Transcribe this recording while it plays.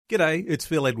G'day, it's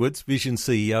Phil Edwards, Vision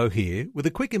CEO here, with a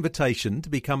quick invitation to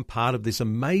become part of this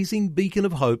amazing beacon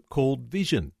of hope called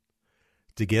Vision.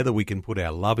 Together we can put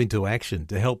our love into action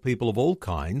to help people of all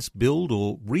kinds build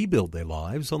or rebuild their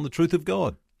lives on the truth of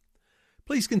God.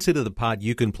 Please consider the part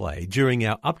you can play during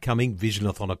our upcoming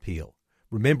Visionathon appeal,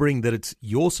 remembering that it's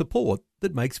your support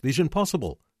that makes Vision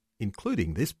possible,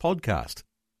 including this podcast.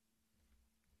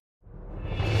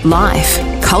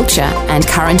 Life, culture and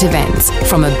current events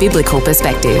from a biblical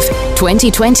perspective.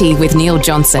 2020 with Neil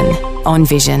Johnson on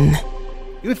Vision.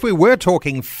 If we were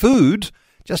talking food,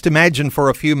 just imagine for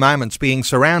a few moments being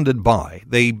surrounded by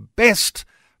the best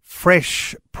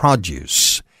fresh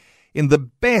produce in the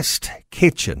best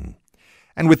kitchen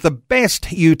and with the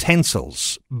best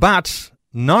utensils, but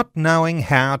not knowing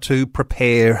how to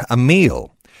prepare a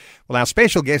meal. Well, our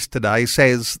special guest today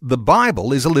says the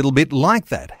Bible is a little bit like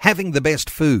that, having the best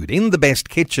food in the best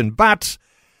kitchen, but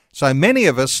so many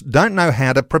of us don't know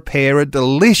how to prepare a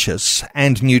delicious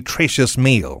and nutritious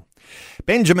meal.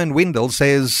 Benjamin Windle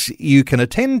says you can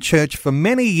attend church for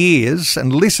many years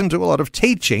and listen to a lot of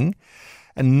teaching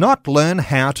and not learn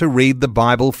how to read the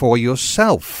Bible for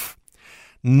yourself.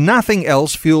 Nothing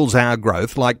else fuels our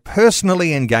growth like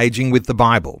personally engaging with the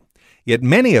Bible. Yet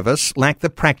many of us lack the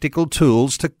practical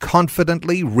tools to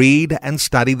confidently read and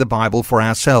study the Bible for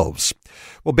ourselves.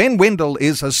 Well, Ben Windle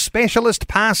is a specialist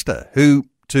pastor who,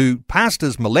 to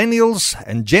pastors millennials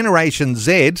and Generation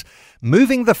Z,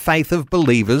 moving the faith of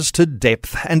believers to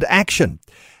depth and action.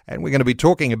 And we're going to be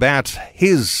talking about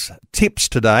his tips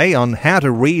today on how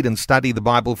to read and study the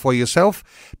Bible for yourself.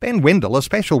 Ben Windle, a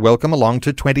special welcome along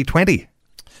to 2020.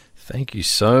 Thank you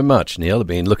so much, Neil. I've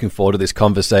been looking forward to this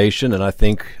conversation, and I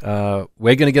think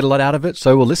we're going to get a lot out of it,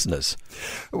 so will listeners.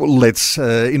 Well, let's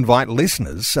invite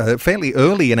listeners fairly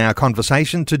early in our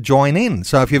conversation to join in.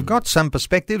 So if you've got some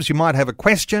perspectives, you might have a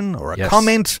question or a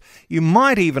comment. You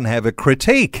might even have a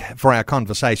critique for our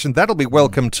conversation. That'll be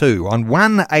welcome too on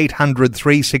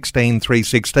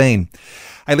 1-800-316-316.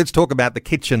 Hey, let's talk about the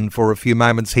kitchen for a few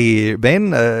moments here,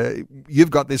 Ben.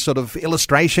 You've got this sort of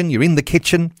illustration. You're in the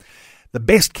kitchen. The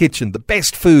best kitchen, the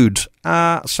best food.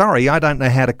 Sorry, I don't know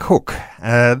how to cook.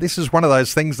 This is one of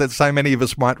those things that so many of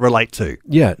us might relate to.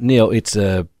 Yeah, Neil, it's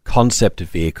a concept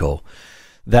vehicle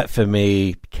that for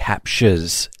me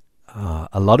captures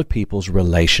a lot of people's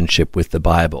relationship with the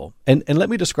Bible. And let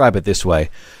me describe it this way.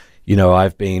 You know,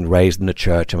 I've been raised in the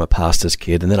church. I'm a pastor's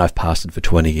kid, and then I've pastored for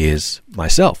 20 years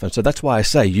myself. And so that's why I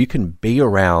say you can be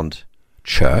around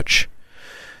church,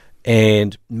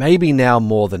 and maybe now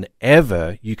more than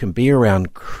ever, you can be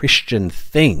around Christian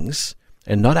things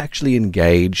and not actually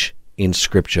engage in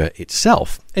Scripture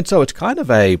itself. And so it's kind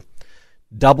of a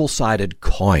double-sided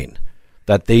coin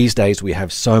that these days we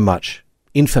have so much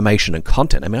information and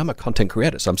content. I mean, I'm a content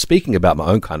creator, so I'm speaking about my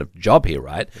own kind of job here,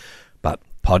 right? But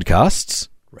podcasts,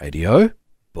 radio,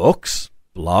 books,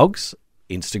 blogs,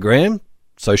 Instagram,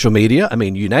 social media, I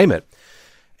mean, you name it.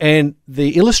 And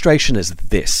the illustration is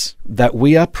this, that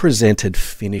we are presented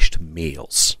finished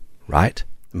meals, right?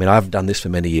 I mean, I've done this for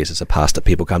many years as a pastor.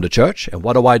 People come to church, and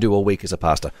what do I do all week as a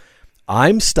pastor?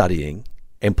 I'm studying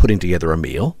and putting together a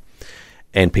meal,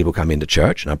 and people come into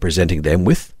church, and I'm presenting them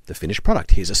with the finished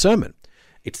product. Here's a sermon.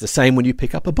 It's the same when you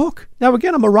pick up a book. Now,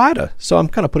 again, I'm a writer, so I'm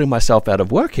kind of putting myself out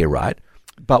of work here, right?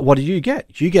 But what do you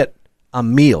get? You get a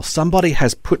meal. Somebody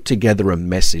has put together a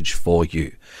message for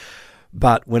you.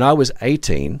 But when I was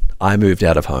 18, I moved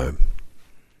out of home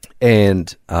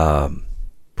and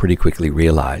pretty quickly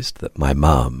realized that my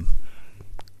mum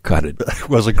kind of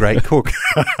was a great cook,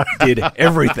 did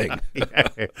everything.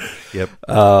 Yep.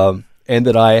 And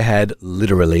that I had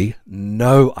literally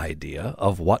no idea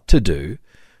of what to do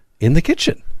in the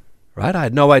kitchen, right? I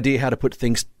had no idea how to put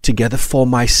things together for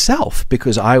myself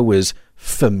because I was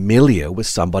familiar with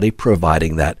somebody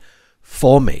providing that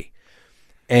for me.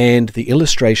 And the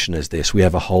illustration is this. We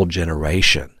have a whole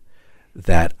generation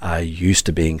that are used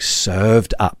to being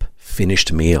served up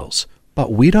finished meals,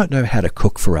 but we don't know how to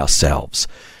cook for ourselves.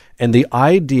 And the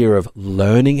idea of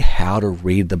learning how to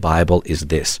read the Bible is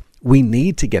this. We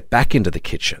need to get back into the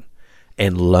kitchen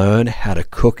and learn how to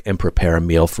cook and prepare a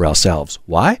meal for ourselves.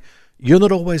 Why? You're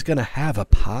not always going to have a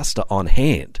pastor on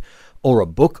hand or a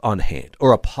book on hand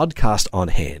or a podcast on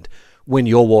hand when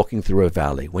you're walking through a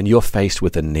valley, when you're faced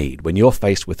with a need, when you're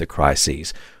faced with a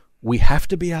crisis. We have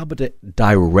to be able to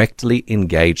directly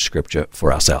engage Scripture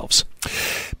for ourselves.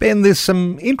 Ben, there's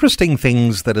some interesting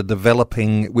things that are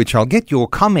developing, which I'll get your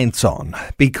comments on,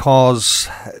 because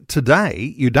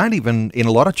today you don't even, in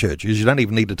a lot of churches, you don't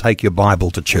even need to take your Bible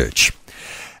to church.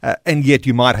 and yet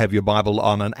you might have your Bible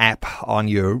on an app on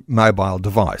your mobile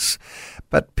device.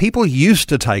 But people used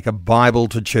to take a Bible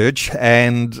to church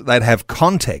and they'd have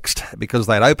context because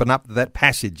they'd open up that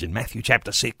passage in Matthew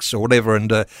chapter 6 or whatever,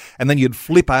 and then you'd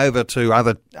flip over to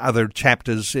other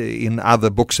chapters in other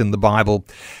books in the Bible,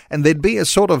 and there'd be a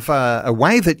sort of a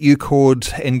way that you could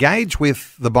engage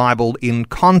with the Bible in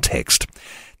context.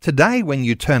 Today, when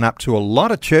you turn up to a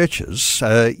lot of churches,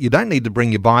 you don't need to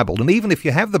bring your Bible, and even if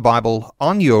you have the Bible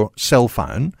on your cell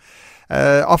phone,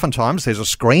 oftentimes there's a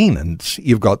screen and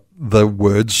you've got the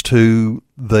words to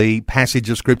the passage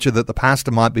of Scripture that the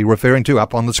pastor might be referring to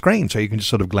up on the screen, so you can just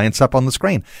sort of glance up on the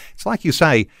screen. It's like you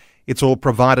say, it's all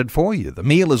provided for you. The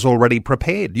meal is already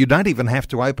prepared. You don't even have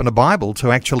to open a Bible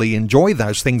to actually enjoy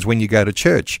those things when you go to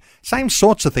church. Same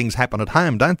sorts of things happen at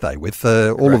home, don't they, with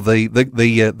all of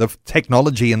the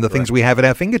technology and the things we have at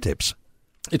our fingertips.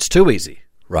 It's too easy,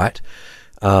 right?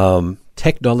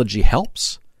 Technology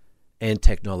helps and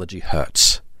technology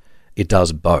hurts. It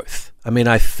does both. I mean,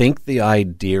 I think the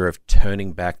idea of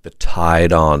turning back the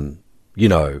tide on,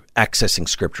 accessing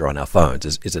Scripture on our phones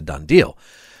is a done deal.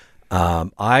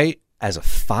 I, as a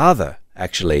father,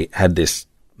 actually had this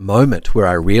moment where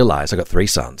I realized, I got 3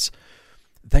 sons,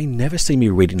 they never see me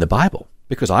reading the Bible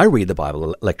because I read the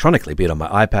Bible electronically, be it on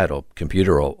my iPad or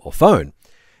computer or phone.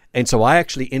 And so I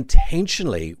actually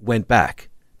intentionally went back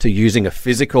to using a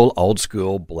physical,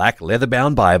 old-school, black,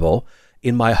 leather-bound Bible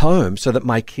in my home so that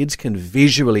my kids can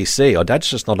visually see, Dad's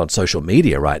just not on social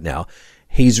media right now.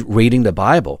 He's reading the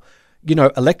Bible.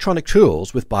 Electronic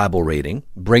tools with Bible reading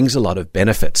brings a lot of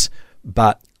benefits.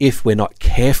 But if we're not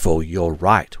careful, you're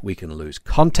right. We can lose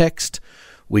context.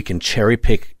 We can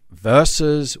cherry-pick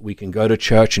verses. We can go to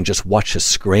church and just watch a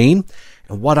screen.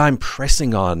 And what I'm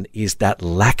pressing on is that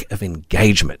lack of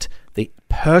engagement, the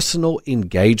personal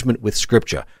engagement with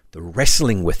Scripture, the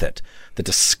wrestling with it, the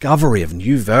discovery of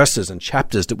new verses and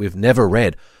chapters that we've never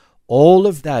read. All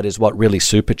of that is what really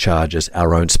supercharges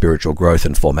our own spiritual growth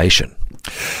and formation.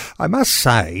 I must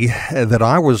say that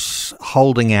I was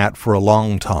holding out for a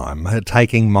long time,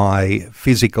 taking my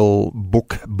physical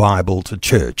book Bible to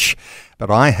church,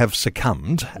 but I have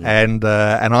succumbed, and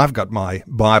I've got my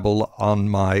Bible on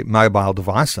my mobile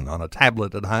device and on a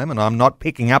tablet at home, and I'm not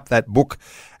picking up that book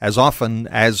as often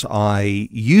as I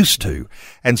used to.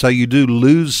 And so you do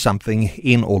lose something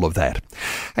in all of that.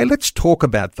 Hey, let's talk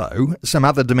about, though, some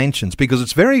other dimensions, because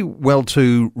it's very well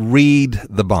to read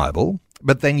the Bible,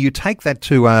 but then you take that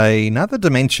to another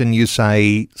dimension. You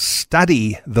say,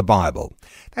 study the Bible.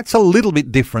 That's a little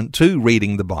bit different to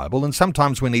reading the Bible, and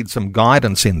sometimes we need some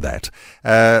guidance in that.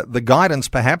 The guidance,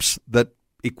 perhaps, that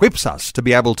equips us to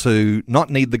be able to not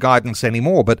need the guidance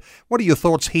anymore. But what are your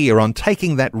thoughts here on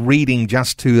taking that reading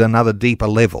just to another deeper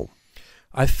level?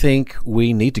 I think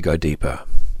we need to go deeper.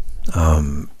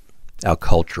 Our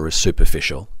culture is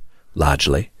superficial,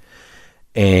 largely.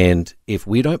 And if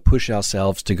we don't push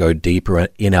ourselves to go deeper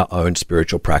in our own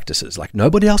spiritual practices, like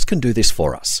nobody else can do this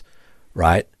for us,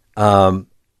 right?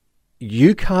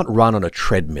 You can't run on a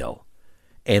treadmill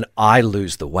and I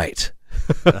lose the weight.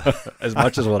 As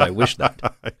much as what I wish that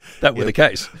were the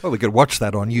case. Well, we could watch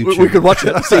that on YouTube. We could watch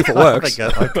it and see if it works.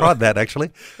 I tried that,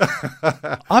 actually.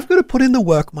 I've got to put in the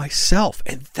work myself,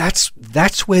 and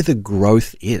that's where the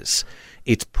growth is.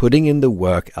 It's putting in the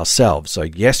work ourselves. So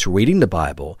yes, reading the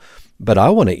Bible, but I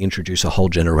want to introduce a whole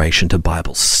generation to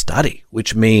Bible study,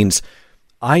 which means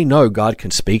I know God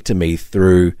can speak to me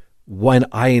through when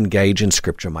I engage in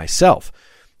Scripture myself.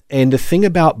 And the thing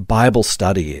about Bible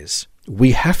study is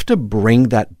we have to bring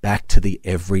that back to the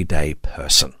everyday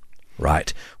person,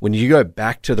 right? When you go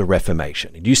back to the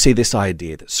Reformation and you see this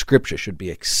idea that Scripture should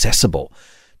be accessible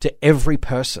to every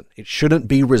person, it shouldn't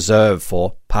be reserved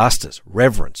for pastors,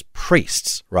 reverends,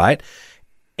 priests, right?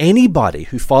 Anybody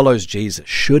who follows Jesus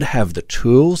should have the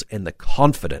tools and the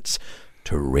confidence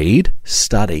to read,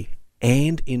 study,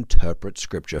 and interpret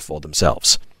Scripture for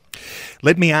themselves.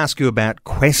 Let me ask you about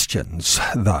questions,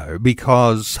 though,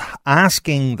 because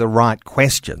asking the right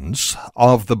questions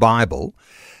of the Bible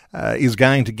is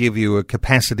going to give you a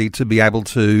capacity to be able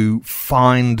to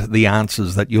find the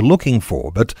answers that you're looking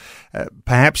for. But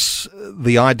perhaps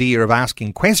the idea of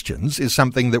asking questions is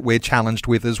something that we're challenged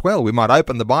with as well. We might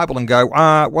open the Bible and go,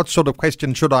 what sort of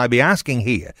question should I be asking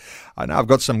here? I know I've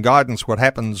got some guidance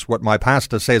what my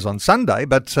pastor says on Sunday,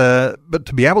 but to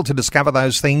be able to discover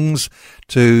those things,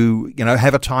 to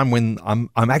have a time when I'm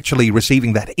actually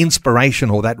receiving that inspiration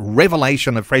or that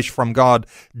revelation afresh from God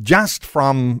just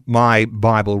from my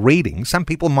Bible reading, some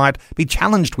people might be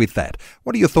challenged with that.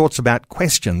 What are your thoughts about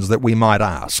questions that we might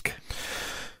ask?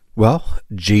 Well,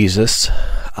 Jesus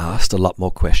asked a lot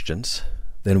more questions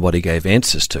than what he gave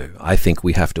answers to. I think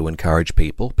we have to encourage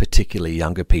people, particularly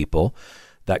younger people,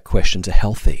 that questions are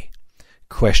healthy.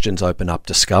 Questions open up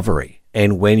discovery.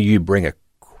 And when you bring a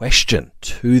question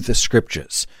to the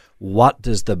scriptures, what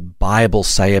does the Bible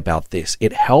say about this?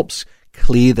 It helps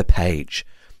clear the page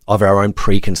of our own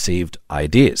preconceived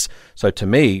ideas. So to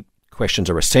me, questions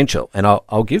are essential. And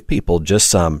I'll give people just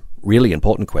some really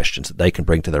important questions that they can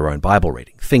bring to their own Bible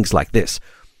reading. Things like this.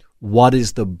 What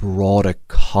is the broader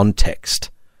context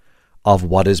of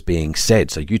what is being said?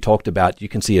 So you talked about, you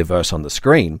can see a verse on the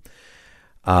screen.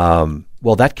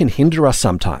 Well, that can hinder us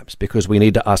sometimes because we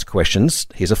need to ask questions.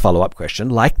 Here's a follow-up question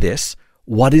like this.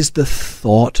 What is the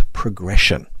thought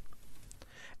progression?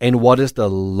 And what is the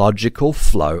logical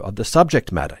flow of the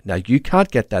subject matter? Now, you can't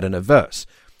get that in a verse.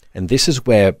 And this is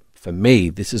where, for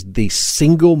me, this is the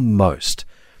single most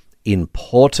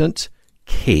important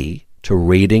key to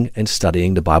reading and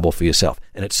studying the Bible for yourself.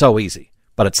 And it's so easy,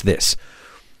 but it's this.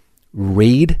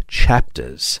 Read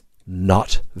chapters,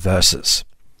 not verses.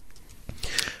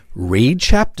 Read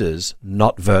chapters,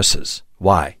 not verses.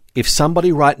 Why? If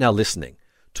somebody right now listening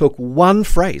took one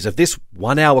phrase of this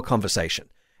 1 hour conversation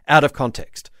out of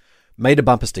context, made a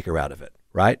bumper sticker out of it,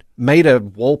 right? Made a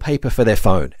wallpaper for their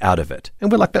phone out of it.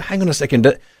 And we're like, but hang on a second.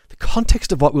 The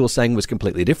context of what we were saying was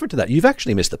completely different to that. You've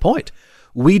actually missed the point.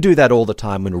 We do that all the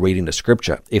time when reading the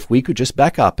scripture. If we could just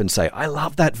back up and say, I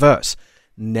love that verse.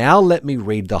 Now let me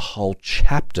read the whole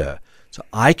chapter so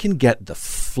I can get the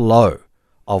flow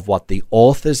of what the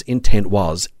author's intent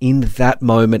was in that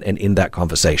moment and in that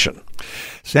conversation.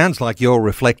 Sounds like you're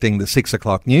reflecting the 6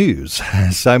 o'clock news.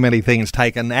 So many things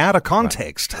taken out of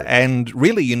context, right. And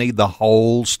really you need the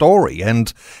whole story.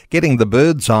 And getting the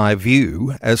bird's eye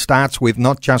view starts with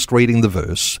not just reading the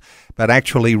verse, but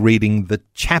actually reading the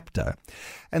chapter.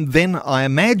 And then I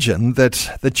imagine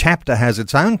that the chapter has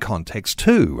its own context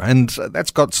too, and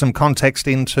that's got some context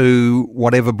into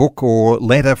whatever book or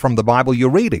letter from the Bible you're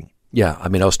reading. Yeah, I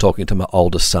mean, I was talking to my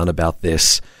oldest son about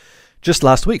this just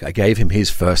last week. I gave him his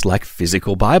first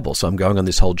physical Bible. So I'm going on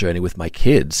this whole journey with my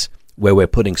kids where we're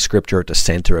putting scripture at the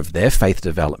center of their faith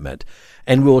development.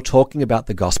 And we were talking about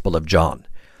the Gospel of John,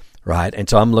 right? And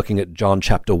so I'm looking at John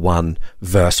chapter 1,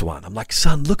 verse 1. I'm like,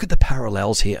 son, look at the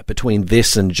parallels here between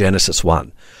this and Genesis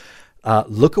 1.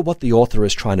 Look at what the author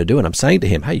is trying to do. And I'm saying to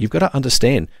him, hey, you've got to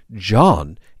understand,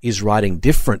 John is writing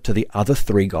different to the other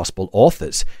three gospel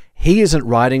authors. He isn't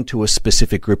writing to a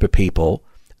specific group of people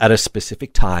at a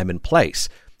specific time and place.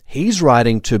 He's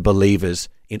writing to believers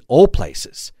in all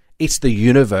places. It's the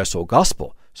universal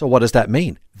gospel. So what does that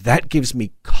mean? That gives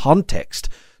me context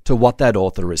to what that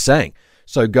author is saying.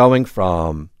 So going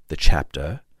from the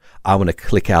chapter, I want to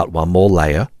click out one more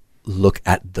layer, look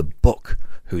at the book.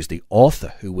 Who's the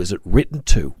author? Who was it written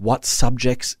to? What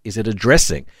subjects is it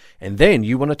addressing? And then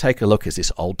you want to take a look, is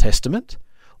this Old Testament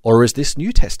or is this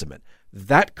New Testament?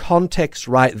 That context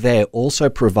right there also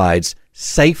provides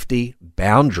safety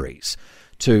boundaries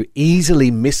to easily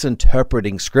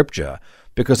misinterpreting scripture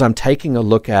because I'm taking a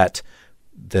look at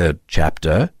the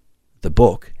chapter, the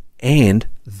book, and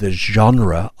the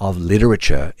genre of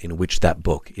literature in which that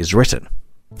book is written.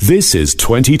 This is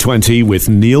 2020 with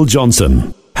Neil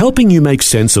Johnson, helping you make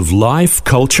sense of life,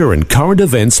 culture, and current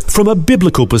events from a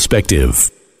biblical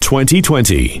perspective.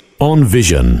 2020 on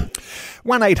Vision.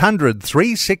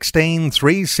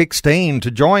 1-800-316-316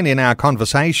 to join in our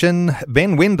conversation.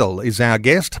 Ben Windle is our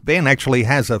guest. Ben actually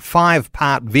has a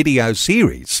 5-part video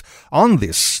series on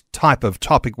this type of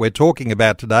topic we're talking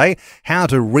about today, how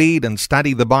to read and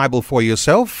study the Bible for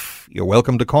yourself. You're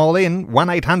welcome to call in,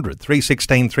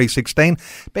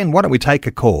 1-800-316-316. Ben, why don't we take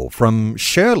a call from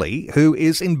Shirley, who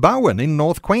is in Bowen in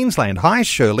North Queensland. Hi,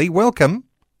 Shirley. Welcome.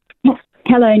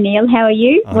 Hello, Neil. How are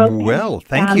you? Well,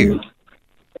 thank you.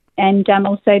 And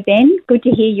also, Ben, good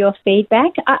to hear your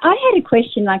feedback. I had a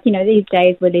question, these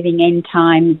days we're living end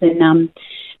times and,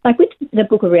 with the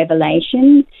book of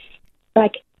Revelation,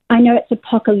 I know it's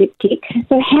apocalyptic.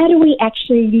 So how do we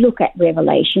actually look at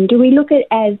Revelation? Do we look at it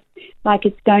as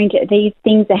these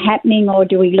things are happening, or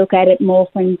do we look at it more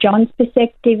from John's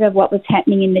perspective of what was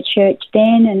happening in the church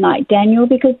then and like Daniel?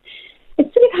 Because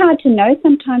it's sort of hard to know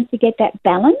sometimes to get that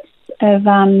balance of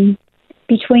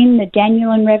between the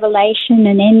Daniel and Revelation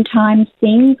and end times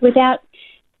things without,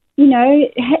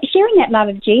 sharing that love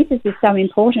of Jesus is so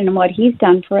important and what he's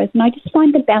done for us. And I just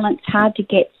find the balance hard to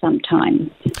get sometimes.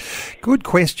 Good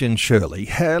question, Shirley.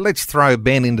 Let's throw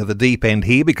Ben into the deep end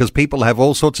here because people have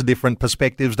all sorts of different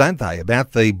perspectives, don't they,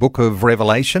 about the book of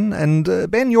Revelation.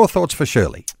 And Ben, your thoughts for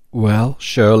Shirley? Well,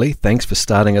 Shirley, thanks for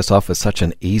starting us off with such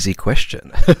an easy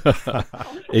question.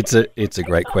 It's a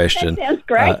great question. That sounds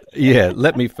great.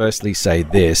 Let me firstly say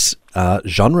this.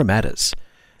 Genre matters.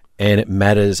 And it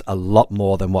matters a lot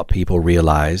more than what people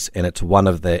realize. And it's one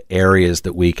of the areas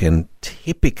that we can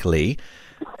typically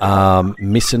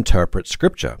misinterpret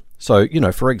Scripture. So,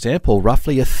 for example,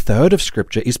 roughly a third of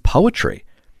Scripture is poetry.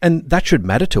 And that should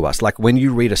matter to us. Like when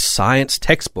you read a science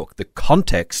textbook, the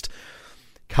context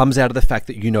comes out of the fact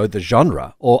that you know the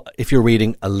genre. Or if you're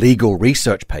reading a legal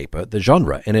research paper, the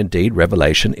genre. And indeed,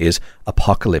 Revelation is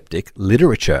apocalyptic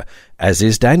literature, as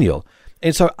is Daniel.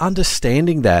 And so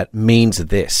understanding that means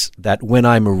this, that when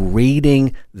I'm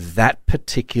reading that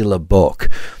particular book,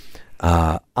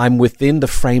 I'm within the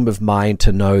frame of mind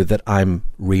to know that I'm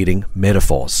reading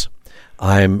metaphors.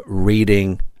 I'm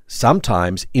reading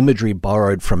sometimes imagery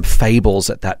borrowed from fables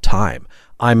at that time.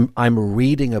 I'm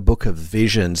reading a book of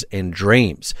visions and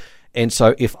dreams. And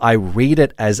so if I read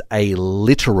it as a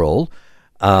literal,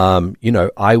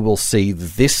 I will see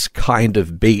this kind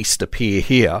of beast appear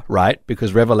here, right?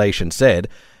 Because Revelation said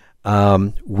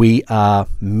we are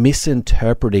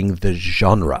misinterpreting the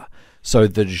genre. So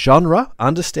the genre,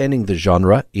 understanding the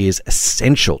genre, is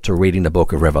essential to reading the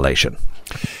book of Revelation.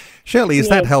 Shirley, is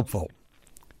that helpful?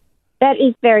 That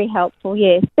is very helpful,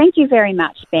 yes. Thank you very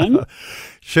much, Ben.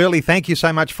 Shirley, thank you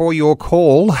so much for your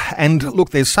call. And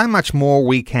look, there's so much more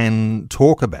we can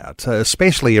talk about,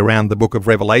 especially around the book of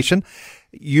Revelation.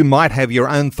 You might have your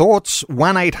own thoughts.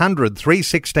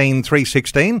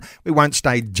 1-800-316-316. We won't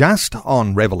stay just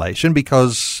on Revelation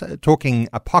because talking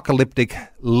apocalyptic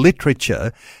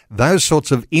literature, those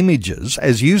sorts of images,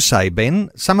 as you say, Ben,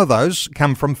 some of those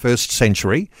come from first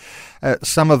century.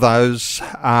 Some of those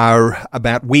are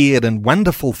about weird and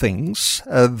wonderful things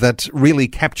that really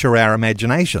capture our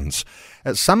imaginations.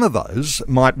 Some of those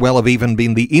might well have even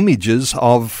been the images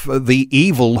of the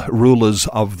evil rulers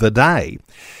of the day.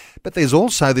 But there's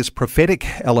also this prophetic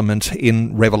element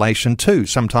in Revelation too.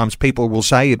 Sometimes people will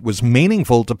say it was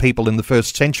meaningful to people in the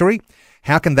first century.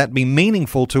 How can that be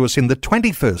meaningful to us in the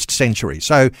 21st century?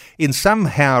 So in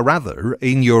somehow or other,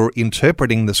 in your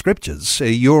interpreting the Scriptures,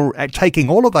 you're taking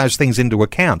all of those things into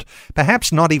account,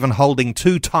 perhaps not even holding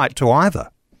too tight to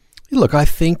either. Look, I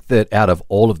think that out of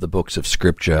all of the books of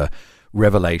Scripture,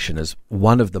 Revelation is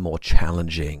one of the more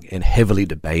challenging and heavily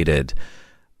debated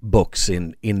books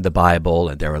in the Bible,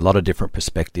 and there are a lot of different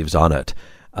perspectives on it.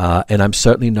 And I'm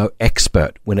certainly no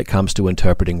expert when it comes to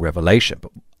interpreting Revelation.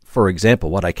 But for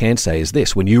example, what I can say is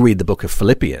this. When you read the book of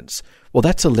Philippians, well,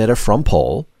 that's a letter from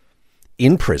Paul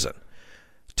in prison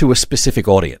to a specific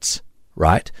audience,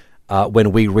 right?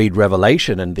 When we read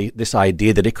Revelation and this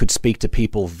idea that it could speak to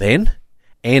people then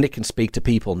and it can speak to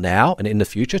people now and in the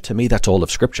future, to me, that's all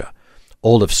of Scripture.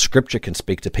 All of Scripture can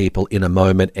speak to people in a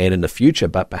moment and in the future,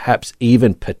 but perhaps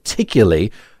even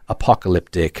particularly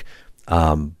apocalyptic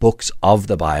books of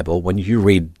the Bible. When you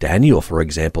read Daniel, for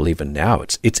example, even now,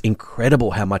 it's incredible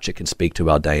how much it can speak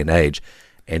to our day and age.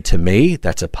 And to me,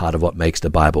 that's a part of what makes the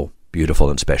Bible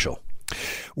beautiful and special.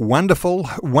 Wonderful.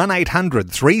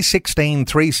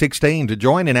 1-800-316-316 to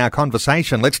join in our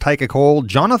conversation. Let's take a call.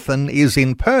 Jonathan is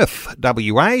in Perth,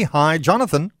 WA. Hi,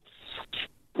 Jonathan.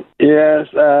 Yes,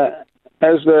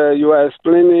 as you were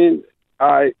explaining,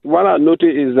 what I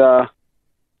noticed is, I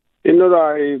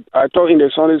taught in the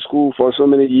Sunday school for so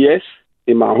many years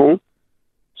in my home.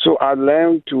 So I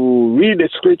learned to read the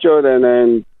Scripture, and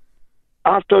then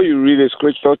after you read the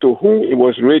Scripture, to whom it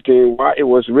was written, why it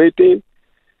was written,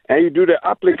 and you do the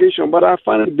application. But I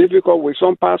find it difficult with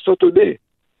some pastors today.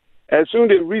 As soon as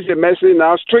they read the message,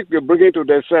 now strictly bring it to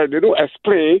themselves. They don't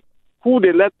explain who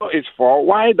the letter is for,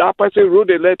 why that person wrote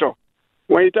the letter.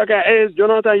 When you talk, hey,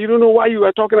 Jonathan, you don't know why you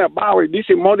are talking about it. This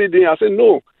is modern day. I said,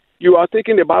 no, you are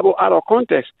taking the Bible out of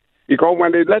context. Because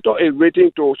when the letter is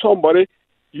written to somebody,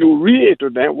 you read it to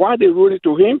them, why they wrote it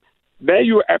to him, then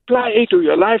you apply it to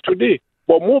your life today.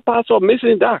 But more pastors are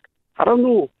missing that. I don't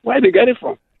know where they get it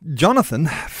from. Jonathan,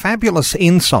 fabulous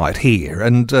insight here.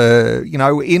 And,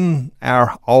 in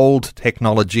our old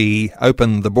technology,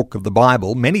 open the book of the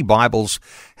Bible, many Bibles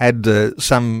had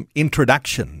some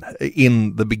introduction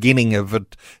in the beginning of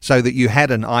it so that you had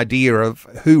an idea of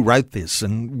who wrote this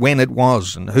and when it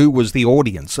was and who was the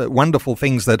audience. Wonderful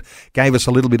things that gave us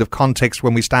a little bit of context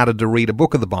when we started to read a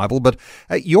book of the Bible. But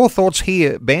your thoughts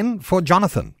here, Ben, for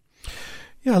Jonathan?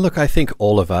 Yeah, look, I think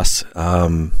all of us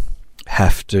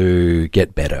have to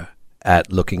get better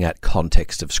at looking at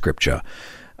context of Scripture.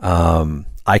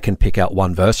 I can pick out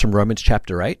one verse from Romans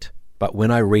chapter 8, but when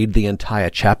I read the entire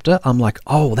chapter, I'm like,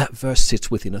 oh, that verse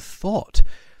sits within a thought.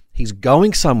 He's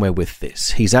going somewhere with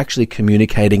this. He's actually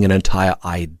communicating an entire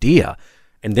idea.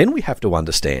 And then we have to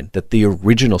understand that the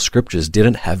original Scriptures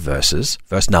didn't have verse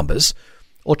numbers,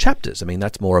 or chapters. I mean,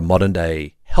 that's more a modern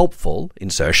day helpful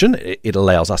insertion. It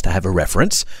allows us to have a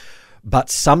reference. But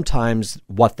sometimes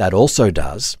what that also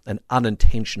does, an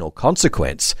unintentional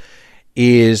consequence,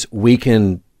 is we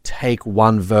can take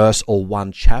one verse or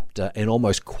one chapter and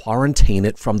almost quarantine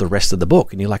it from the rest of the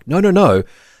book. And you're like, no,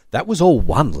 that was all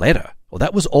one letter, or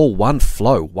that was all one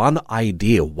flow, one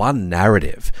idea, one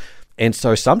narrative. And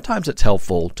so sometimes it's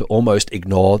helpful to almost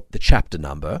ignore the chapter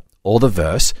number or the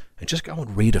verse and just go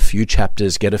and read a few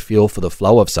chapters, get a feel for the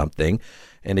flow of something.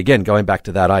 And again, going back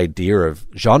to that idea of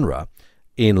genre,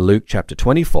 in Luke chapter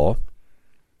 24,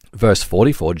 verse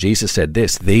 44, Jesus said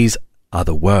this, "These are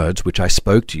the words which I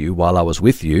spoke to you while I was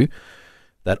with you,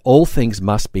 that all things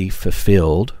must be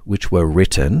fulfilled which were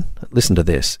written," listen to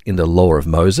this, "in the law of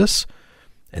Moses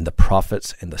and the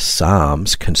prophets and the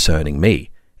Psalms concerning me.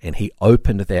 And he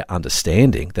opened their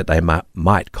understanding that they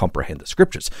might comprehend the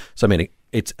scriptures." So, I mean,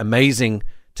 it's amazing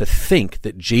to think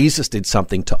that Jesus did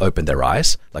something to open their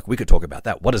eyes. Like, we could talk about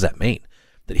that. What does that mean?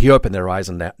 That he opened their eyes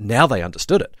and now they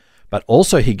understood it. But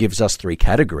also he gives us three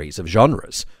categories of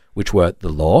genres, which were the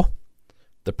law,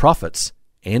 the prophets,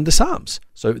 and the Psalms.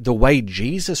 So the way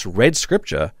Jesus read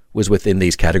scripture was within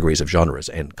these categories of genres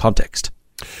and context.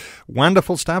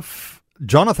 Wonderful stuff.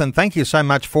 Jonathan, thank you so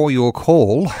much for your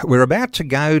call. We're about to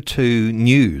go to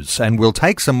news, and we'll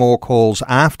take some more calls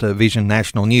after Vision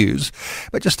National News.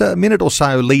 But just a minute or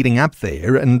so leading up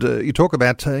there, and you talk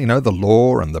about, the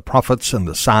law and the prophets and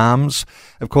the Psalms.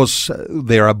 Of course,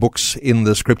 there are books in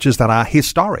the scriptures that are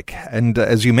historic. And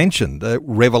as you mentioned,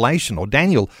 Revelation or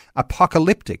Daniel,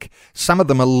 apocalyptic. Some of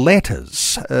them are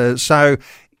letters. So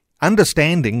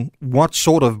understanding what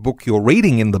sort of book you're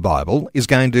reading in the Bible is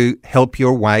going to help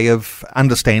your way of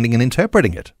understanding and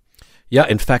interpreting it. Yeah,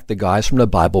 in fact, the guys from the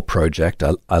Bible Project,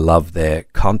 I love their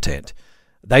content.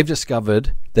 They've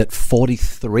discovered that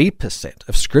 43%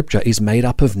 of Scripture is made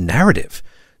up of narrative.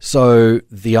 So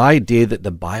the idea that the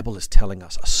Bible is telling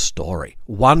us a story,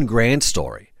 one grand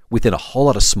story, within a whole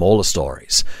lot of smaller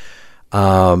stories,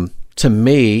 to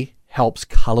me helps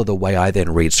color the way I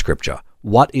then read Scripture.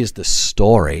 What is the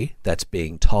story that's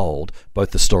being told,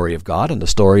 both the story of God and the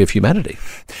story of humanity?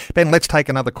 Ben, let's take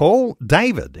another call.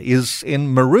 David is in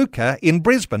Maruka in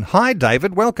Brisbane. Hi,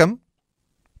 David. Welcome.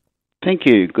 Thank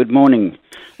you. Good morning.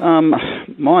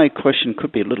 My question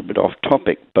could be a little bit off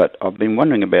topic, but I've been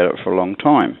wondering about it for a long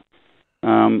time.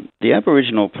 The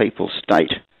Aboriginal people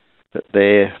state that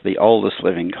they're the oldest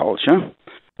living culture.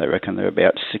 They reckon they're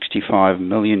about 65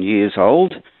 million years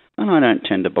old, and I don't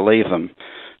tend to believe them.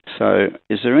 So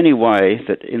is there any way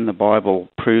that in the Bible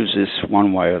proves this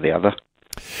one way or the other?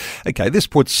 Okay, this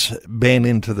puts Ben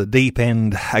into the deep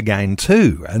end again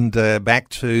too, and back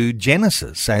to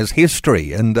Genesis as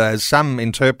history, and some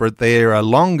interpret there a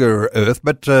longer earth,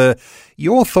 but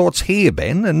your thoughts here,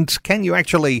 Ben, and can you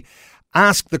actually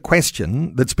ask the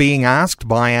question that's being asked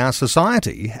by our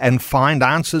society and find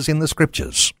answers in the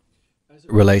scriptures? As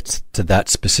it relates to that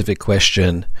specific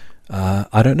question,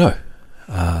 I don't know.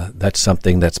 That's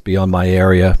something that's beyond my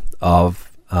area of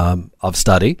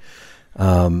study.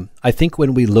 I think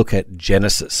when we look at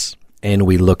Genesis and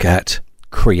we look at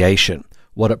creation,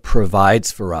 what it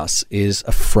provides for us is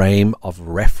a frame of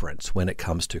reference when it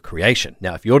comes to creation.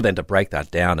 Now, if you're then to break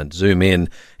that down and zoom in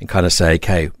and kind of say,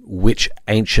 okay, which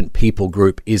ancient people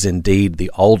group is indeed the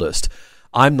oldest,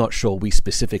 I'm not sure we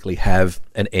specifically have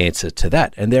an answer to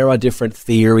that. And there are different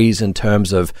theories in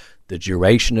terms of the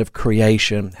duration of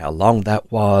creation, how long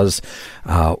that was,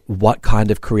 what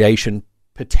kind of creation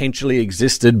potentially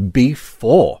existed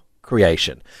before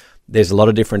creation. There's a lot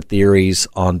of different theories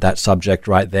on that subject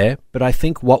right there, but I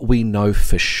think what we know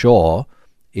for sure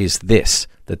is this,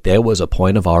 that there was a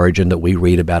point of origin that we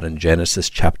read about in Genesis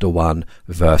chapter 1,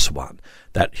 verse 1,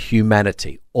 that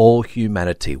humanity, all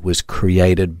humanity was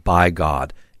created by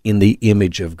God, in the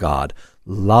image of God,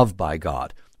 loved by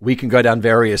God. We can go down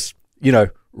various,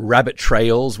 rabbit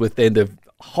trails within the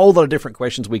whole lot of different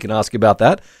questions we can ask about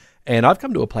that. And I've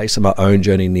come to a place in my own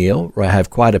journey, Neil, where I have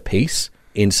quite a peace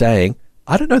in saying,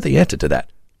 I don't know the answer to that,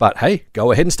 but hey,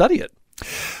 go ahead and study it.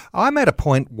 I'm at a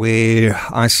point where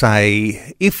I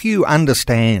say, if you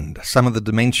understand some of the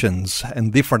dimensions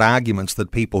and different arguments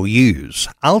that people use,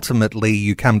 ultimately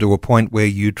you come to a point where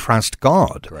you trust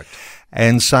God. Correct.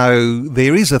 And so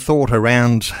there is a thought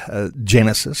around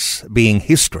Genesis being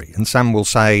history, and some will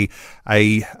say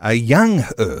a young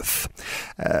earth.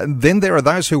 Then there are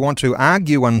those who want to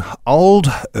argue an old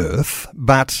earth,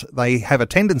 but they have a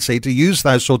tendency to use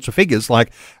those sorts of figures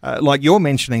like you're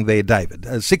mentioning there,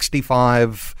 David,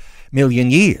 65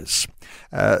 million years.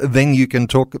 Then you can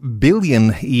talk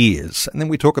billion years. And then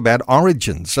we talk about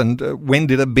origins and when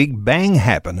did a big bang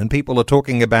happen? And people are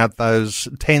talking about those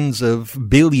tens of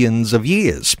billions of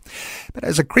years. But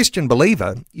as a Christian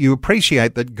believer, you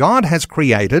appreciate that God has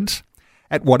created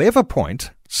at whatever point,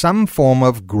 some form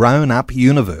of grown-up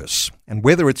universe. And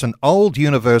whether it's an old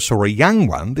universe or a young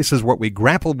one, this is what we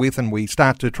grapple with and we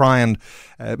start to try and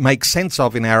make sense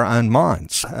of in our own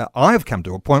minds. I've come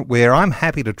to a point where I'm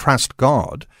happy to trust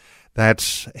God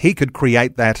that he could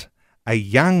create that a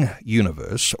young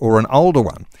universe or an older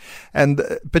one. And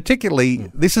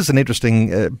particularly, this is an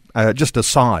interesting, just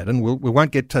aside, and we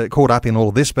won't get caught up in all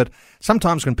of this, but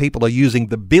sometimes when people are using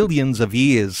the billions of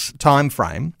years time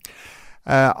frame,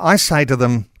 I say to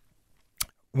them,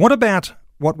 what about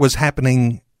what was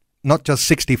happening not just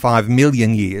 65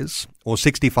 million years or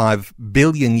 65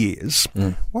 billion years?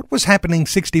 What was happening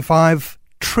 65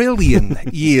 trillion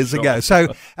years ago?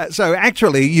 So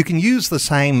actually, you can use the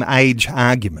same age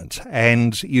argument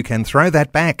and you can throw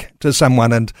that back to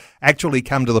someone and actually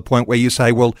come to the point where you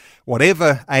say, well,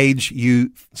 whatever age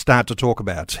you start to talk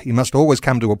about, you must always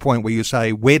come to a point where you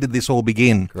say, where did this all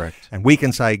begin? Correct. And we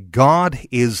can say God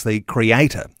is the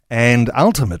creator. And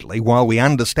ultimately, while we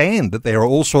understand that there are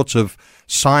all sorts of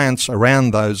science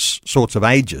around those sorts of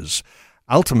ages,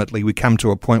 ultimately we come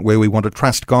to a point where we want to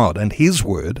trust God and his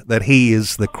word that he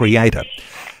is the creator.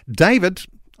 David,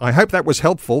 I hope that was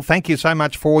helpful. Thank you so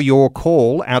much for your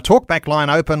call. Our talkback line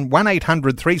open,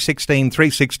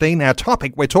 1-800-316-316. Our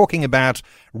topic, we're talking about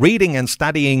reading and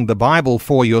studying the Bible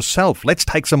for yourself. Let's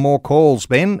take some more calls,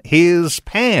 Ben. Here's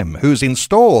Pam, who's in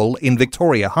Stawell in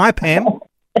Victoria. Hi, Pam.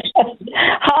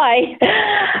 Hi.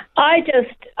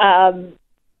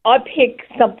 I pick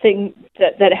something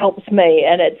that helps me,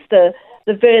 and it's the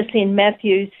verse in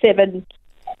Matthew 7:7.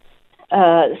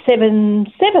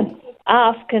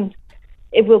 Ask and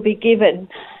it will be given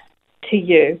to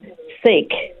you.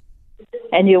 Seek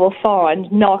and you will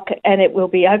find. Knock and it will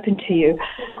be open to you.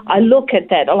 I look at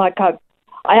that like I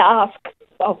ask,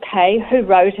 okay, who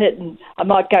wrote it? And I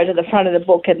might go to the front of the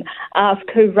book and ask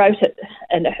who wrote it,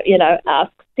 and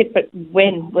ask separate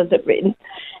when was it written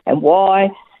and why.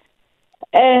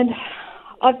 And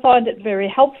I find it very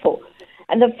helpful.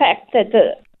 And the fact that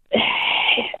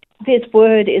this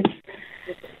word is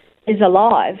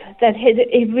alive, that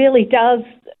it really does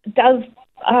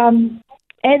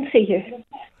answer you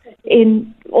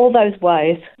in all those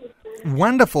ways.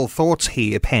 Wonderful thoughts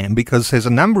here, Pam, because there's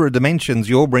a number of dimensions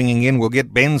you're bringing in. We'll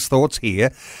get Ben's thoughts here,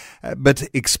 but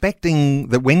expecting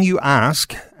that when you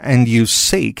ask and you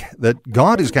seek, that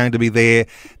God is going to be there.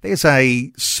 There's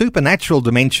a supernatural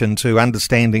dimension to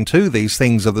understanding too these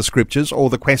things of the scriptures,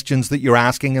 or the questions that you're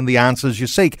asking and the answers you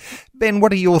seek. Ben,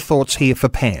 what are your thoughts here for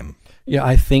Pam? Yeah,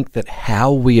 I think that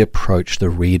how we approach the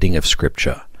reading of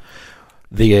Scripture,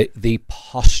 the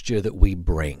posture that we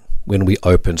bring when we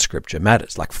open Scripture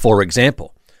matters. Like, for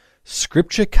example,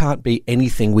 Scripture can't be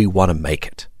anything we want to make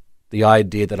it. The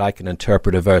idea that I can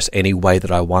interpret a verse any way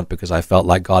that I want because I felt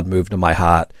like God moved in my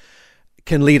heart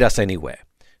can lead us anywhere.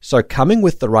 So coming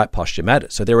with the right posture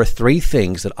matters. So there are 3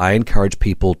 things that I encourage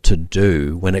people to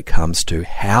do when it comes to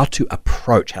how to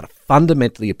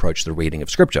fundamentally approach the reading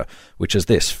of Scripture, which is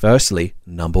this. Firstly,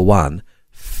 number 1,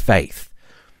 faith.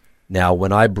 Now,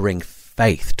 when I bring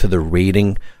faith to the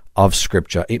reading of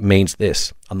Scripture, it means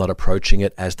this. I'm not approaching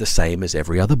it as the same as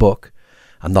every other book.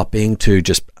 I'm not being too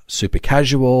just super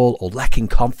casual or lacking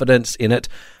confidence in it.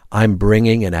 I'm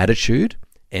bringing an attitude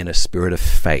and a spirit of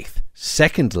faith.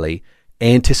 Secondly,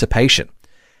 anticipation.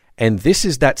 And this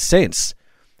is that sense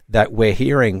that we're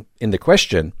hearing in the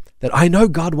question that I know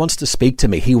God wants to speak to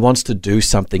me. He wants to do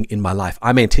something in my life.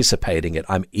 I'm anticipating it.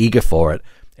 I'm eager for it.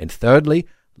 And thirdly,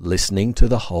 listening to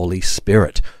the Holy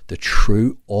Spirit, the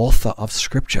true author of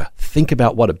Scripture. Think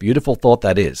about what a beautiful thought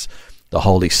that is. The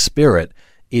Holy Spirit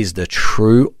is the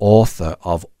true author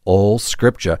of all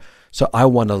Scripture. So I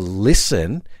want to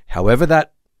listen, however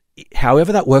that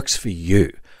works for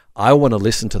you. I want to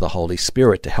listen to the Holy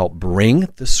Spirit to help bring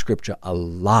the Scripture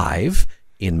alive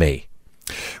in me.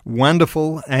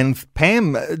 Wonderful. And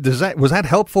Pam, was that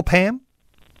helpful, Pam?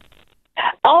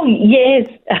 Oh, yes.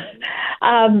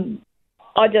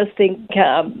 I just think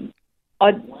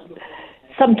I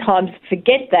sometimes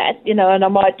forget that, and I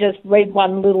might just read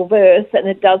one little verse and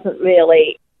it doesn't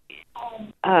really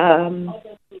tell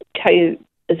you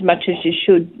as much as you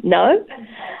should know.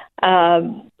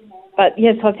 But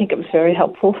yes, I think it was very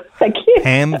helpful. Thank you.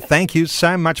 Pam, thank you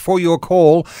so much for your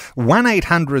call.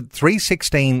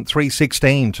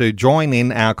 1-800-316-316 to join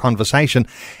in our conversation.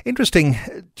 Interesting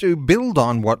to build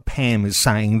on what Pam is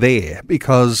saying there,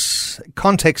 because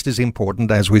context is important,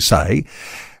 as we say.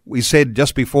 We said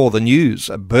just before the news,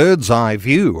 a bird's eye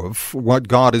view of what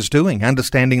God is doing,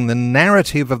 understanding the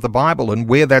narrative of the Bible and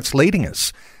where that's leading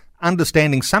us.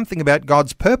 Understanding something about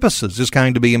God's purposes is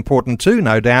going to be important too,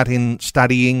 no doubt, in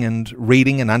studying and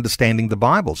reading and understanding the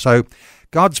Bible. So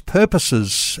God's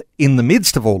purposes in the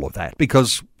midst of all of that,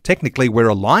 because technically we're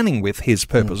aligning with his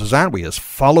purposes, aren't we, as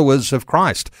followers of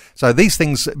Christ? So these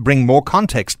things bring more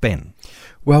context, Ben.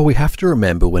 Well, we have to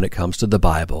remember when it comes to the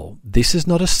Bible, this is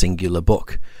not a singular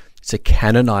book. It's a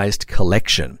canonized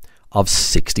collection of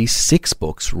 66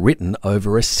 books written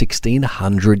over a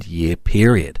 1600-year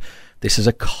period. This is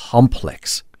a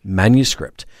complex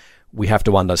manuscript. We have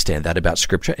to understand that about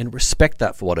Scripture and respect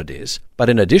that for what it is. But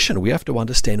in addition, we have to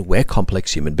understand we're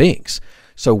complex human beings.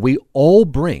 So we all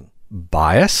bring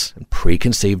bias and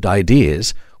preconceived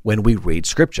ideas when we read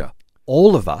Scripture.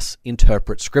 All of us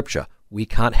interpret Scripture. We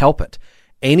can't help it.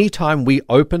 Anytime we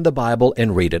open the Bible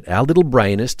and read it, our little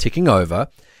brain is ticking over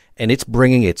and it's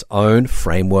bringing its own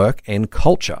framework and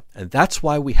culture. And that's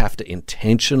why we have to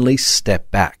intentionally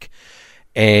step back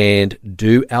and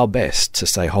do our best to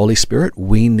say, Holy Spirit,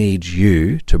 we need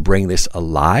you to bring this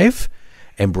alive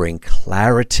and bring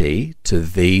clarity to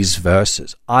these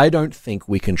verses. I don't think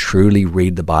we can truly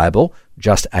read the Bible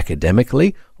just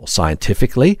academically or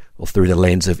scientifically or through the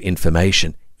lens of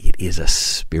information. It is a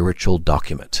spiritual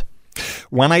document.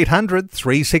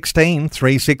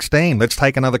 1-800-316-316. Let's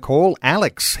take another call.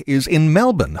 Alex is in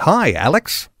Melbourne. Hi,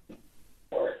 Alex.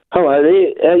 Hello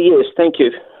there. Yes, thank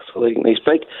you for letting me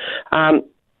speak. I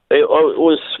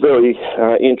was very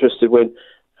interested when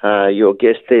your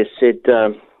guest there said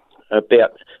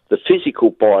about the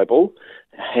physical Bible,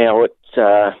 how it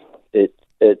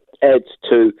adds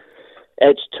to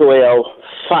our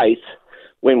faith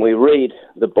when we read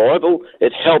the Bible.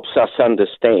 It helps us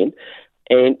understand,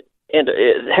 and it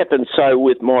happened so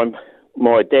with my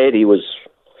dad. He was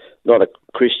not a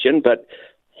Christian,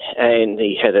 and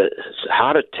he had a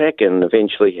heart attack and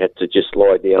eventually had to just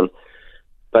lie down.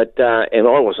 But and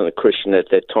I wasn't a Christian at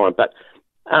that time. But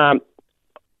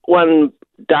one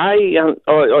day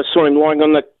I saw him lying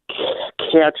on the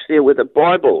couch there with a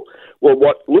Bible. Well,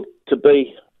 what looked to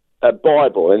be a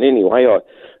Bible. And anyway,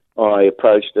 I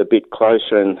approached a bit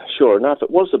closer, and sure enough,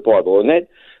 it was the Bible. And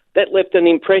that left an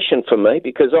impression for me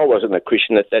because I wasn't a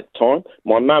Christian at that time.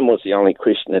 My mum was the only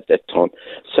Christian at that time.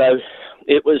 So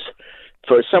it was,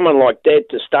 for someone like Dad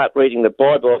to start reading the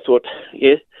Bible, I thought,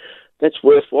 yeah, that's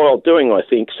worthwhile doing, I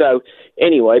think. So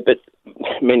anyway, but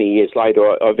many years later,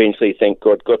 I eventually, thank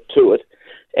God, got to it.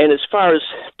 And as far as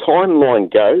timeline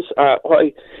goes,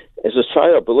 as I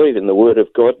say, I believe in the Word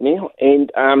of God now.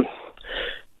 And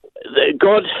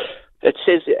God, it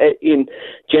says in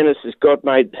Genesis, God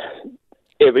made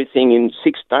everything in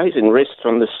 6 days and rest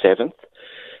from the seventh.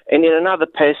 And in another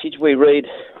passage we read,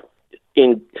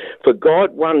 for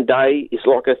God 1 day is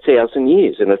like 1,000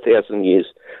 years, and 1,000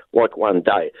 years like 1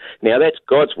 day. Now that's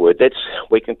God's word.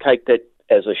 We can take that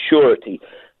as a surety.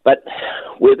 But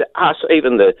with us,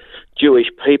 even the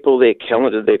Jewish people, their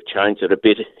calendar, they've changed it a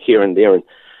bit here and there, and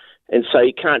so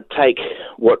you can't take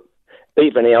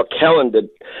even our calendar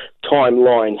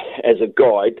timeline as a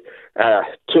guide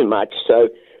too much. So,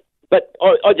 but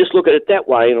I just look at it that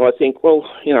way, and I think, well,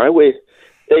 we're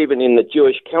even in the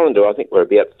Jewish calendar, I think we're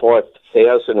about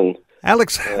 5,000. And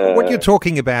Alex, what you're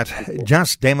talking about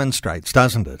just demonstrates,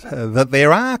 doesn't it, that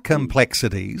there are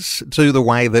complexities to the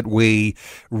way that we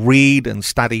read and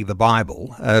study the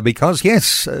Bible, because,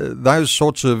 yes, those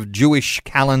sorts of Jewish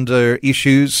calendar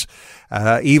issues,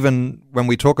 even when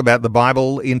we talk about the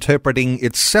Bible interpreting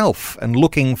itself and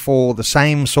looking for the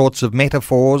same sorts of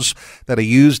metaphors that are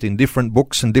used in different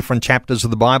books and different chapters of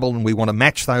the Bible, and we want to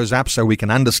match those up so we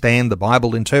can understand the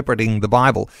Bible interpreting the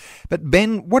Bible. But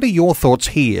Ben, what are your thoughts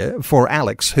here for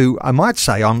Alex, who I might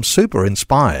say I'm super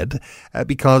inspired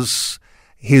because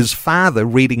his father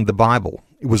reading the Bible,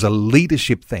 it was a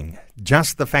leadership thing.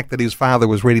 Just the fact that his father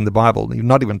was reading the Bible,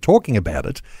 not even talking about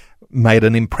it, made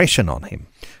an impression on him.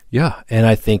 Yeah, and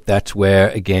I think that's where,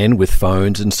 again, with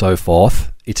phones and so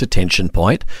forth, it's a tension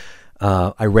point.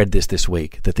 I read this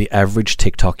week, that the average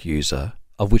TikTok user,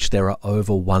 of which there are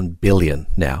over 1 billion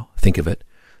now, think of it,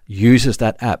 uses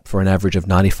that app for an average of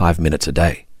 95 minutes a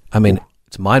day. I mean,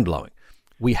 it's mind-blowing.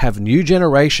 We have new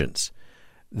generations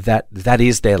that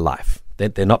is their life.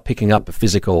 They're not picking up a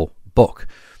physical book.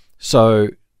 So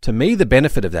to me, the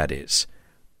benefit of that is,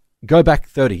 go back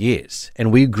 30 years,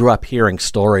 and we grew up hearing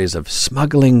stories of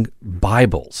smuggling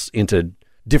Bibles into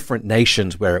different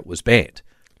nations where it was banned.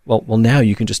 Well, now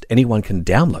anyone can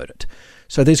download it.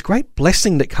 So there's great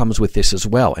blessing that comes with this as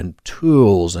well, and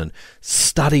tools and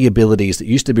study abilities that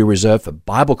used to be reserved for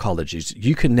Bible colleges,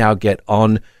 you can now get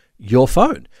on your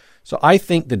phone. So I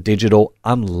think the digital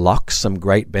unlocks some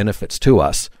great benefits to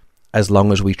us as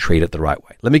long as we treat it the right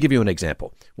way. Let me give you an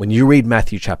example. When you read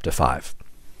Matthew chapter 5,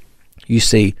 you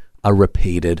see a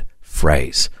repeated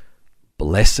phrase.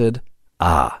 Blessed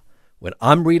are. When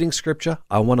I'm reading Scripture,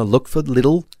 I want to look for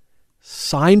little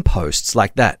signposts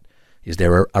like that. Is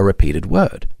there a repeated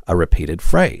word, a repeated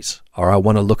phrase? Or I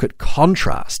want to look at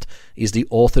contrast. Is the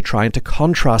author trying to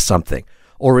contrast something?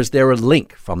 Or is there a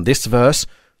link from this verse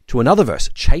to another verse?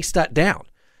 Chase that down.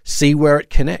 See where it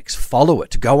connects. Follow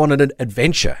it. Go on an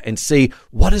adventure and see,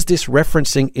 what is this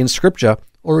referencing in Scripture?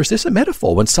 Or is this a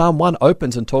metaphor? When Psalm 1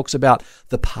 opens and talks about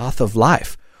the path of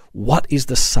life, what is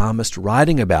the psalmist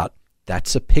writing about?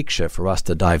 That's a picture for us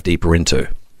to dive deeper into.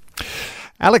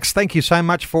 Alex, thank you so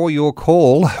much for your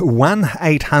call.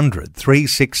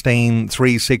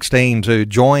 1-800-316-316 to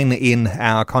join in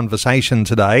our conversation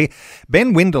today.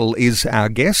 Ben Windle is our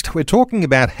guest. We're talking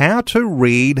about how to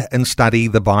read and study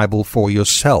the Bible for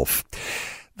yourself.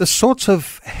 The sorts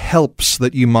of helps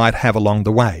that you might have along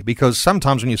the way, because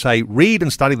sometimes when you say read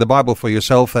and study the Bible for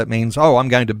yourself, that means, I'm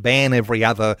going to ban every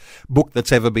other book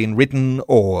that's ever been written,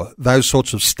 or those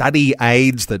sorts of study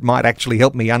aids that might actually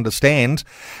help me understand.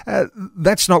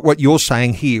 That's not what you're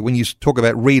saying here. When you talk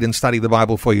about read and study the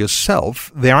Bible for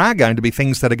yourself, there are going to be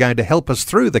things that are going to help us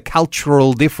through the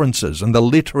cultural differences and the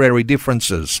literary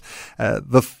differences,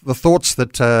 the thoughts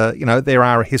that, there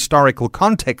are historical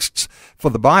contexts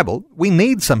for the Bible. We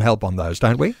need some help on those,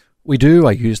 don't we? We do.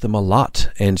 I use them a lot.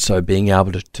 And so being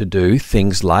able to do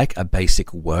things like a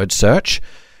basic word search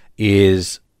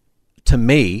is, to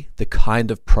me, the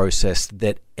kind of process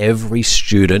that every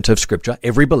student of Scripture,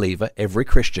 every believer, every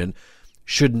Christian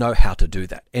should know how to do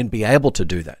that and be able to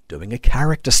do that. Doing a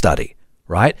character study,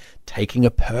 right? Taking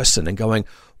a person and going,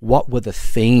 what were the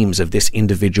themes of this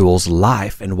individual's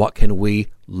life and what can we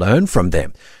learn from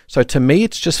them? So to me,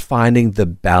 it's just finding the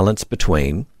balance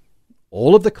between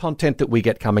all of the content that we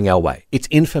get coming our way. It's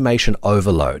information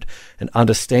overload, and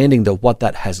understanding that what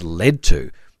that has led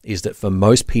to is that for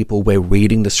most people, we're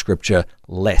reading the Scripture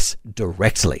less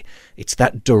directly. It's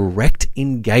that direct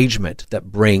engagement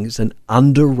that brings an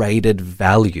underrated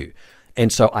value. And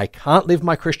so I can't live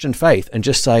my Christian faith and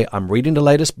just say, I'm reading the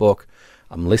latest book,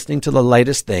 I'm listening to the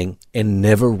latest thing, and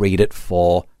never read it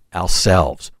for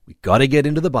ourselves. We've got to get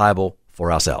into the Bible for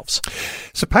ourselves.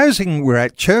 Supposing we're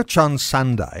at church on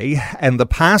Sunday and the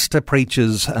pastor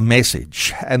preaches a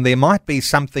message, and there might be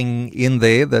something in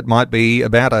there that might be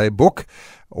about a book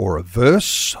or a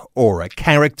verse or a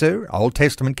character, Old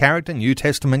Testament character, New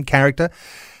Testament character.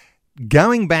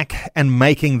 Going back and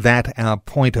making that our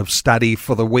point of study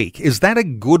for the week, is that a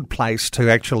good place to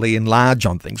actually enlarge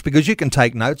on things? Because you can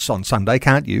take notes on Sunday,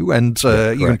 can't you? And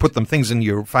you can put things in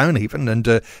your phone even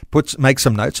and make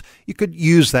some notes. You could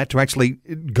use that to actually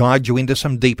guide you into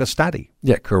some deeper study.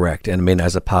 Yeah, correct. And I mean,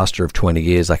 as a pastor of 20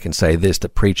 years, I can say this to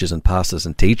preachers and pastors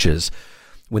and teachers.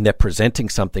 When they're presenting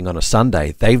something on a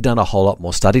Sunday, they've done a whole lot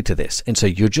more study to this. And so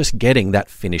you're just getting that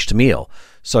finished meal.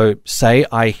 So say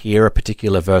I hear a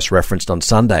particular verse referenced on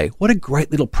Sunday. What a great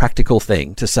little practical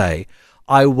thing to say.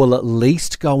 I will at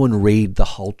least go and read the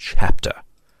whole chapter,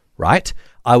 right?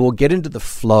 I will get into the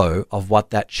flow of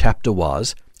what that chapter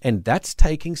was. And that's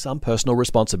taking some personal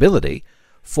responsibility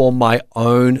for my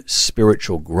own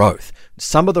spiritual growth.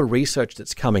 Some of the research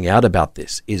that's coming out about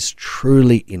this is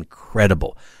truly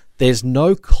incredible. There's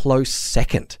no close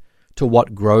second to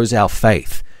what grows our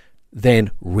faith than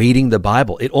reading the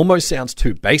Bible. It almost sounds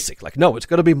too basic. Like, no, it's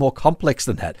got to be more complex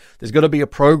than that. There's got to be a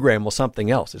program or something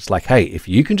else. It's like, hey, if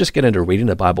you can just get into reading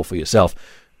the Bible for yourself,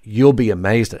 you'll be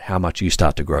amazed at how much you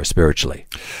start to grow spiritually.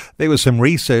 There was some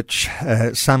research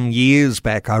some years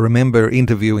back. I remember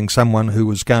interviewing someone who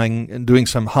was going and doing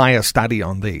some higher study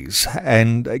on these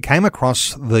and came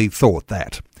across the thought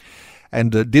that,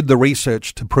 and did the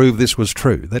research to prove this was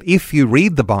true, that if you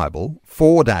read the Bible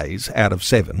 4 days out of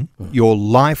 7, your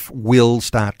life will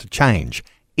start to change,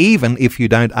 even if you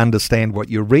don't understand what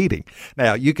you're reading.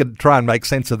 Now, you could try and make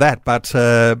sense of that, but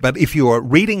if you are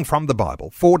reading from the Bible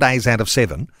 4 days out of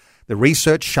 7, the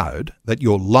research showed that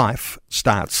your life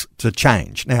starts to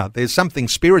change. Now, there's something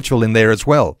spiritual in there as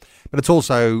well, but it's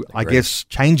also, I guess,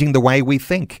 changing the way we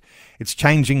think. It's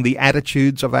changing the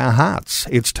attitudes of our hearts.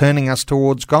 It's turning us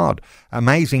towards God.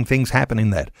 Amazing things happen in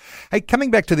that. Hey,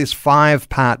 coming back to this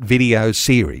 5-part video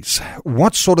series,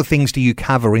 what sort of things do you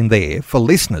cover in there for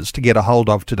listeners to get a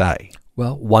hold of today?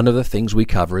 Well, one of the things we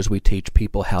cover is we teach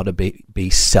people how to be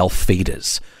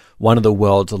self-feeders. One of the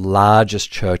world's largest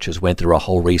churches went through a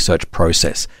whole research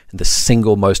process, and the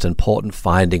single most important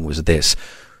finding was this: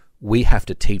 we have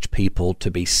to teach people to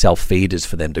be self-feeders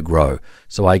for them to grow.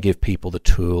 So I give people the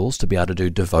tools to be able to do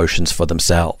devotions for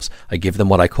themselves. I give them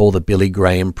what I call the Billy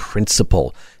Graham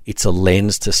principle. It's a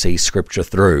lens to see Scripture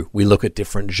through. We look at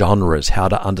different genres, how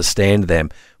to understand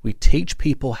them. We teach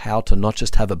people how to not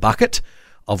just have a bucket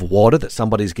of water that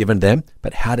somebody's given them,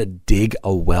 but how to dig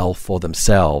a well for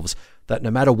themselves that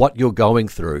no matter what you're going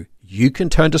through, you can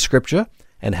turn to Scripture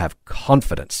and have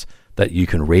confidence that you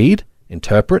can read,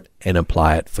 interpret, and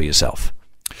apply it for yourself.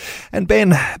 And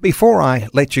Ben, before I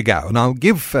let you go, and I'll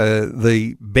give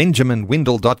the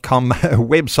benjaminwindle.com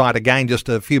website again just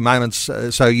a few moments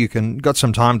so you got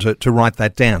some time to write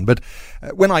that down. But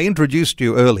when I introduced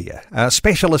you earlier,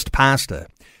 specialist pastor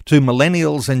to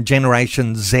millennials and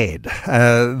Generation Z.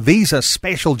 These are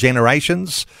special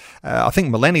generations. I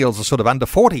think millennials are sort of under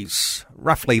 40s,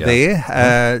 roughly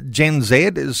there. Gen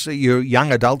Z is your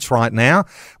young adults right now.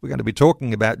 We're going to be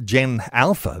talking about Gen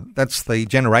Alpha. That's the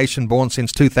generation born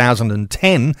since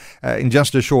 2010 in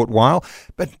just a short while.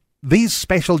 But these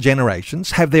special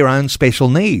generations have their own special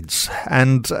needs.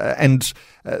 And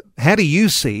how do you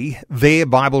see their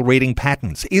Bible reading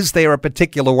patterns? Is there a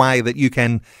particular way that you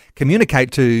can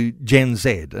communicate to Gen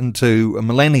Z and to a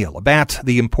millennial about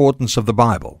the importance of the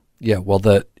Bible? Yeah, well,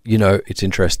 it's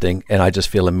interesting, and I just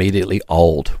feel immediately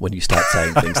old when you start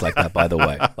saying things like that, by the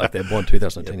way. Like they're born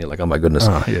 2010, you're like, oh my goodness.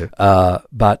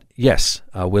 But yes,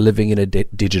 we're living in a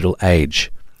digital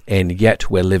age. And yet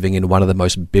we're living in one of the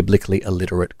most biblically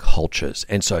illiterate cultures.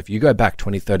 And so if you go back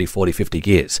 20, 30, 40, 50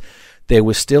 years, there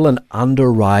was still an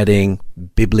underwriting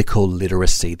biblical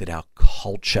literacy that our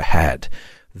culture had.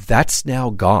 That's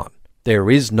now gone. There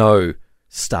is no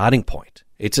starting point.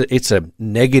 It's a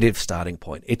negative starting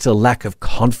point. It's a lack of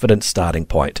confidence starting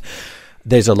point.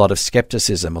 There's a lot of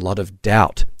skepticism, a lot of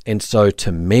doubt. And so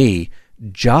to me,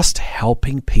 just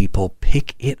helping people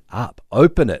pick it up,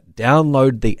 open it,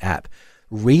 download the app,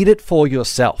 read it for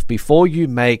yourself before you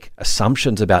make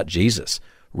assumptions about Jesus.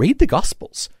 Read the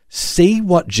Gospels. See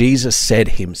what Jesus said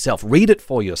himself. Read it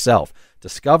for yourself.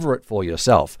 Discover it for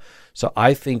yourself. So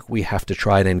I think we have to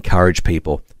try and encourage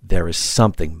people. There is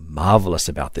something marvelous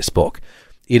about this book.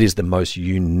 It is the most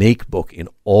unique book in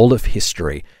all of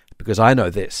history because I know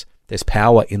this. There's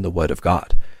power in the Word of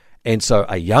God. And so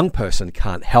a young person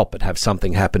can't help but have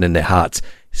something happen in their hearts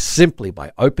simply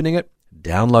by opening it,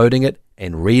 downloading it,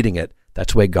 and reading it.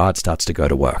 That's where God starts to go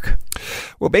to work.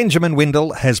 Well, Benjamin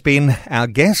Windle has been our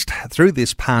guest through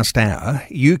this past hour.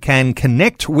 You can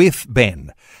connect with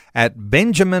Ben at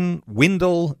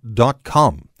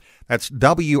benjaminwindle.com. That's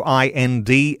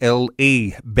WINDLE,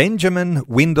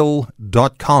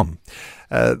 benjaminwindle.com.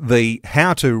 The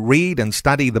How to Read and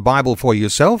Study the Bible for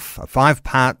Yourself, a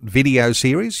 5-part video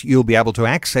series. You'll be able to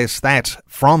access that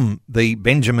from the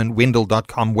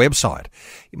benjaminwindle.com website.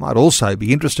 You might also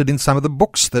be interested in some of the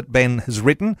books that Ben has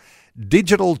written.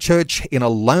 Digital Church in a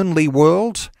Lonely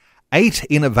World, 8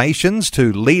 Innovations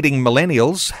to Leading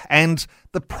Millennials, and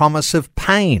The Promise of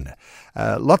Pain.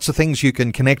 Lots of things you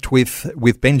can connect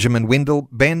with Benjamin Windle.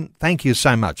 Ben, thank you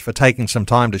so much for taking some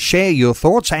time to share your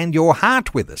thoughts and your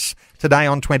heart with us today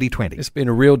on 2020. It's been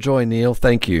a real joy, Neil.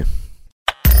 Thank you.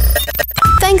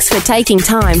 Thanks for taking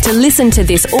time to listen to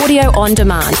this audio on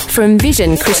demand from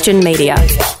Vision Christian Media.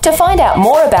 To find out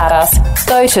more about us,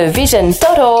 go to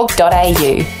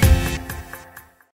vision.org.au.